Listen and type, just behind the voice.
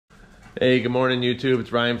Hey, good morning YouTube.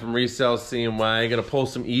 It's Ryan from Resell CNY. Gonna pull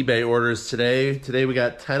some eBay orders today. Today we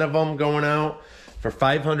got 10 of them going out for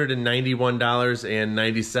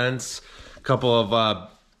 $591.90. A couple of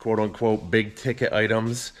quote unquote big ticket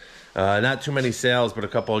items. Not too many sales, but a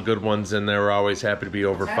couple of good ones in there. We're always happy to be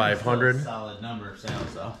over 500. Solid number of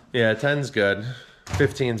sales though. Yeah, 10's good.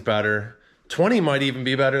 15's better. 20 might even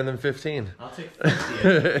be better than 15. I'll take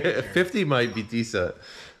 50. 50 might be decent.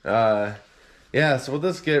 Yeah, so we'll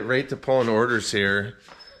just get right to pulling orders here.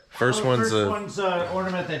 First one's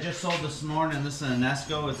ornament that just sold this morning. This is a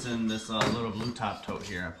Nesco. It's in this little blue top tote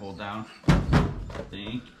here I pulled down. I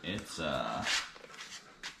think it's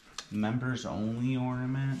members only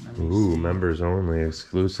ornament. Ooh, members only,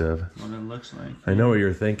 exclusive. What it looks like. I know what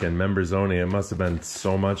you're thinking. Members only. It must have been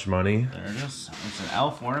so much money. There it is. It's an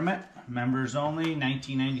elf ornament. Members only.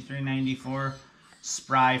 1993-94.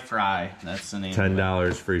 Spry Fry. That's the name.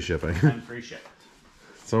 $10 free shipping. 10 free ship.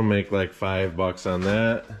 So we'll make like $5 on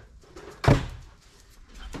that.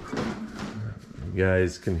 You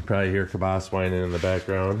guys can probably hear Kabas whining in the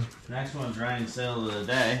background. Next one's Ryan's sale of the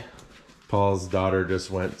day. Paul's daughter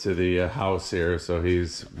just went to the house here, so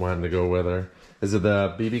he's wanting to go with her. Is it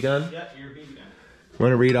the BB gun? Yeah, your BB gun.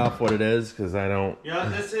 Want to read off what it is? Because I don't... Yeah,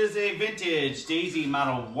 this is a vintage Daisy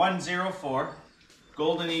model 104.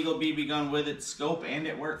 Golden Eagle BB gun with its scope, and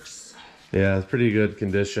it works. Yeah, it's pretty good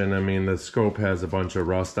condition. I mean, the scope has a bunch of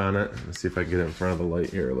rust on it. Let's see if I can get it in front of the light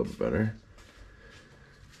here a little bit better.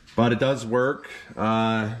 But it does work.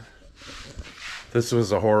 This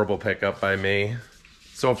was a horrible pickup by me.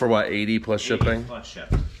 Sold for what, 80 plus shipping? 80 plus ship.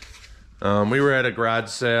 We were at a garage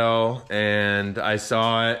sale and I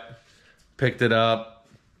saw it, picked it up,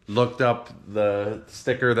 looked up the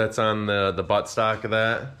sticker that's on the buttstock of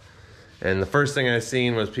that. And the first thing I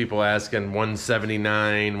seen was people asking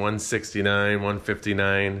 179, 169,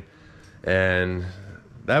 159. And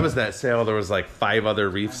that was that sale. There was like 5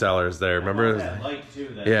 other reef sellers there. Remember? That light too,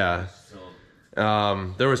 that yeah.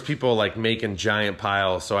 There was people like making giant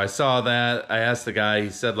piles. So I saw that. I asked the guy,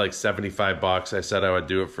 he said like 75 bucks. I said I would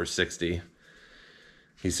do it for 60.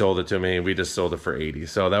 He sold it to me. We just sold it for 80.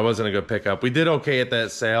 So that wasn't a good pickup. We did okay at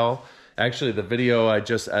that sale. Actually, the video I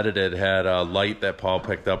just edited had a light that Paul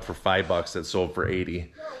picked up for $5 that sold for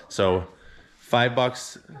 80. So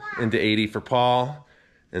 $5 into 80 for Paul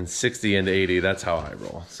and 60 into 80. That's how I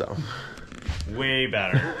roll. So way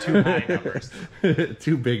better. 2 high numbers.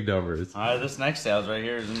 2 big numbers. This next sales right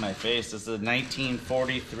here is in my face. This is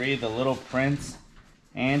 1943, The Little Prince,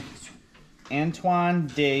 Antoine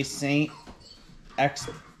de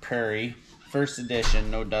Saint-Exupéry, first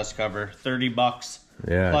edition, no dust cover, $30.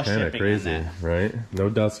 Yeah, kind of crazy, right? No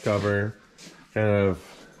dust cover, kind of,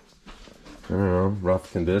 I don't know,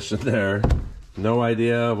 rough condition there. No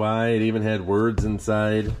idea why. It even had words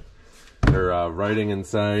inside, or writing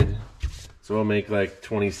inside. So we'll make like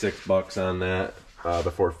 26 bucks on that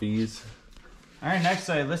before fees. All right, next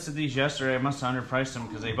I listed these yesterday. I must have underpriced them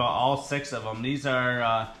because they bought all 6 of them. These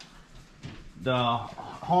are the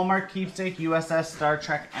Hallmark Keepsake USS Star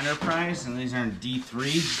Trek Enterprise, and these are in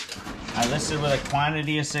D3. I listed with a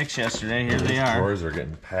quantity of 6 yesterday. Here they are. Drawers are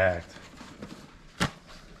getting packed. I'll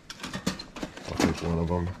take one of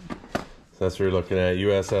them. So that's what we're looking at.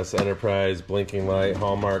 USS Enterprise, blinking light,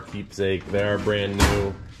 Hallmark Keepsake. They are brand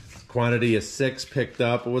new. Quantity of 6 picked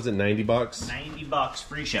up. What was it, 90 bucks? 90 bucks,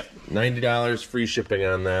 free ship. $90 free shipping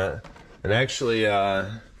on that. And actually,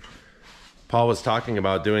 Paul was talking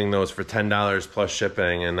about doing those for $10 plus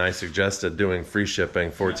shipping, and I suggested doing free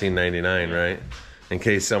shipping, $14.99, right? In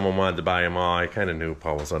case someone wanted to buy them all. I kind of knew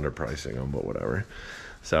Paul was underpricing them, but whatever.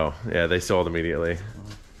 So, yeah, they sold immediately.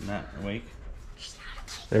 Not awake.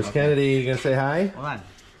 There's Kennedy. You gonna say hi? Hold on.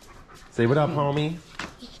 Say what up, homie.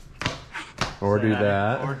 Or say do hi,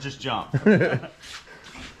 that. Or just jump. All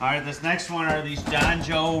right, this next one are these John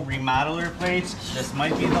Joe remodeler plates. This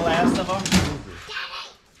might be the last of them.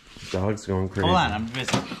 Dog's going crazy. Hold on, I'm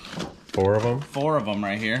busy. 4 of them? 4 of them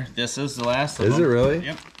right here. This is the last of them. Is it really?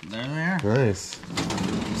 Yep, there they are. Nice.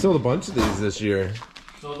 Sold a bunch of these this year.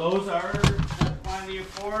 So those are a quantity of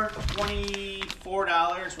 4,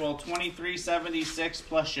 $24. Well, $23.76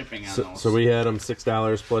 plus shipping on those. So we had them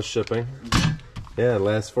 $6 plus shipping. Yeah,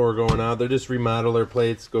 last 4 going out. They're just remodeler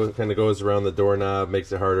plates. Kind of goes around the doorknob,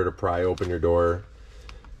 makes it harder to pry open your door.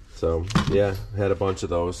 So yeah, had a bunch of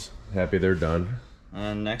those. Happy they're done.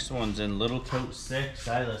 And next one's in Little Tote 6.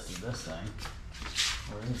 I listed this thing.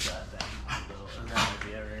 Where is that thing? That might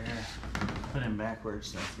be over here. Put him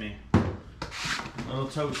backwards. That's me. Little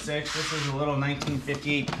Tote 6. This is a little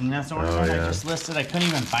 1958 Peanuts ornament I just listed. I couldn't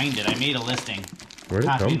even find it. I made a listing. Where did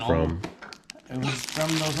it come from? It was from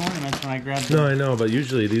those ornaments when I grabbed them. No, I know, but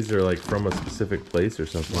usually these are like from a specific place or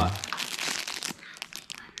something. What?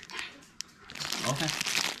 Okay.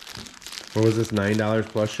 What was this, $9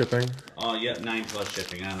 plus shipping? Oh, yep, 9 plus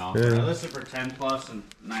shipping on offer. Yeah. I listed for 10 plus and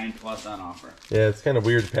 9 plus on offer. Yeah, it's kind of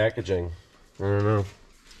weird packaging. I don't know.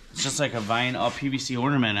 It's just like a PVC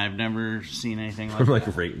ornament. I've never seen anything like I'm that.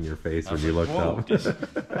 like right in your face when you looked up.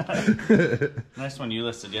 Nice one you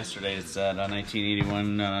listed yesterday. It's a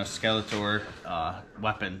 1981 Skeletor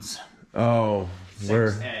weapons. Oh,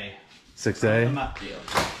 where? 6A. 6A? The muck deal.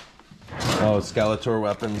 Oh, Skeletor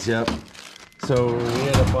weapons, yep. So we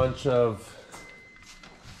had a bunch of...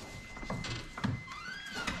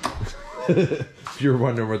 If you were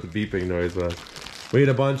wondering what the beeping noise was. We had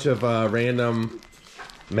a bunch of random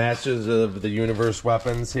Masters of the Universe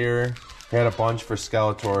weapons here. Had a bunch for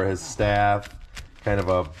Skeletor, his staff, kind of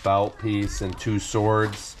a belt piece, and 2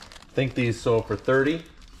 swords. I think these sold for $30.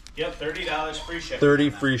 Yep, $30 free shipping. 30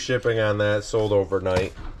 free shipping on that, sold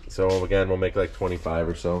overnight. So again, we'll make like 25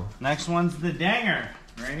 or so. Next one's the Danger.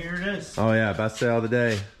 Right here it is. Oh yeah, best sale of the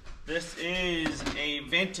day. This is a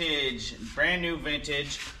vintage, brand new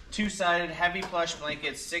vintage, 2-sided heavy plush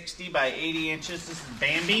blanket, 60 by 80 inches. This is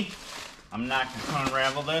Bambi. I'm not going to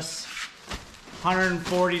unravel this.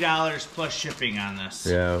 $140 plus shipping on this.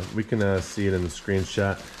 Yeah, we can see it in the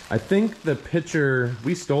screenshot. I think the picture,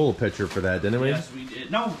 we stole a picture for that, didn't we? Yes, we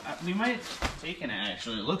did. No, we might have taken it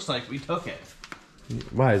actually. It looks like we took it.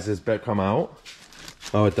 Why, does this bet come out?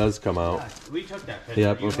 Oh, it does come out. Yeah, we took that picture.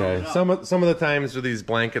 Yep, You okay. wrote it up. Some of the times with these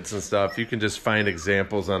blankets and stuff, you can just find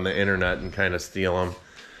examples on the internet and kind of steal them.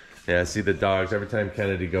 Yeah, see the dogs. Every time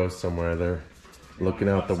Kennedy goes somewhere, they're looking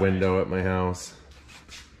out the window at my house.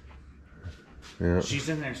 Yeah. She's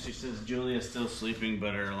in there. She says Julia's still sleeping,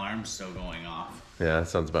 but her alarm's still going off. Yeah, that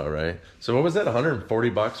sounds about right. So what was that, 140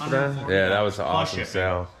 bucks for that? Yeah, that was an awesome shipping.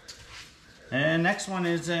 sale. And next one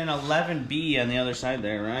is an 11B on the other side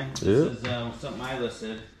there, right? Yeah. This is something I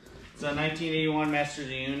listed. It's a 1981 Masters of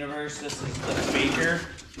the Universe. This is the Faker.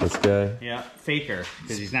 This guy? Yeah, Faker.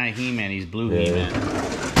 Because he's not a He-Man, he's Blue Yeah.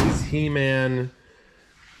 He-Man. He's He-Man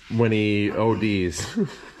when he ODs.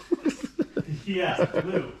 Yeah,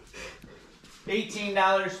 blue.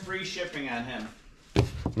 $18 free shipping on him.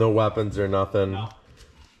 No weapons or nothing. No.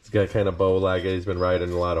 He's got kind of bow leg. He's been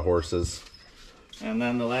riding a lot of horses. And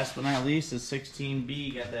then the last but not least is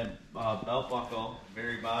 16B. Got that belt buckle,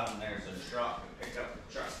 very bottom there. It's a truck. Pick up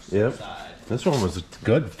the trucks. Yep. Side. This one was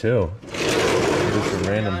good too. Just some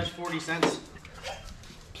random. $40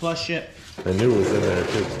 plus ship. I knew it was in there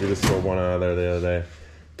too because we just sold one out of there the other day.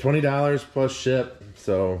 $20 plus ship.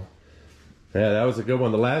 So yeah, that was a good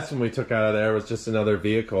one. The last one we took out of there was just another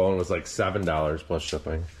vehicle and it was like $7 plus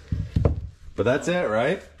shipping. But that's it,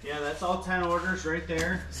 right? Yeah, that's all 10 orders right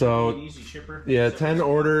there. So easy shipper. yeah, 10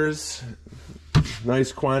 orders.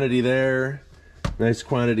 Nice quantity there. Nice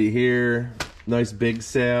quantity here. Nice big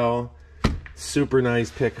sale. Super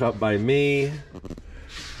nice pickup by me.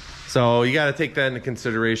 So you got to take that into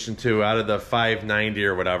consideration too. Out of the $590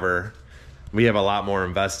 or whatever, we have a lot more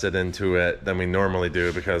invested into it than we normally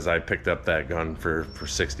do because I picked up that gun for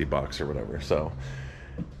 $60 or whatever. So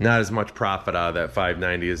not as much profit out of that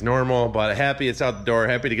 $590 as normal, but happy it's out the door.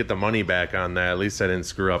 Happy to get the money back on that. At least I didn't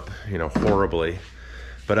screw up, you know, horribly.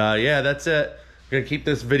 But yeah, that's it. I'm gonna keep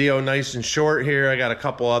this video nice and short here. I got a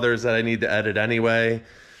couple others that I need to edit anyway.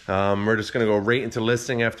 We're just gonna go right into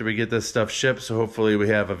listing after we get this stuff shipped. So hopefully we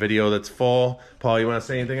have a video that's full. Paul, you want to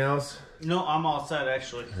say anything else? No, I'm all set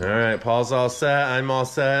actually. All right, Paul's all set. I'm all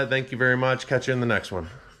set. Thank you very much. Catch you in the next one.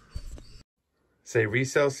 Say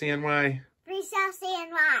resell CNY. Resell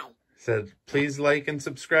CNY. Said please like and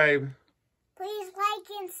subscribe. Please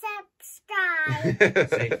like and subscribe.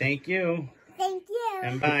 Say thank you Thank you.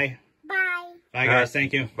 and bye. Bye. Bye guys,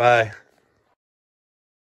 thank you. Bye.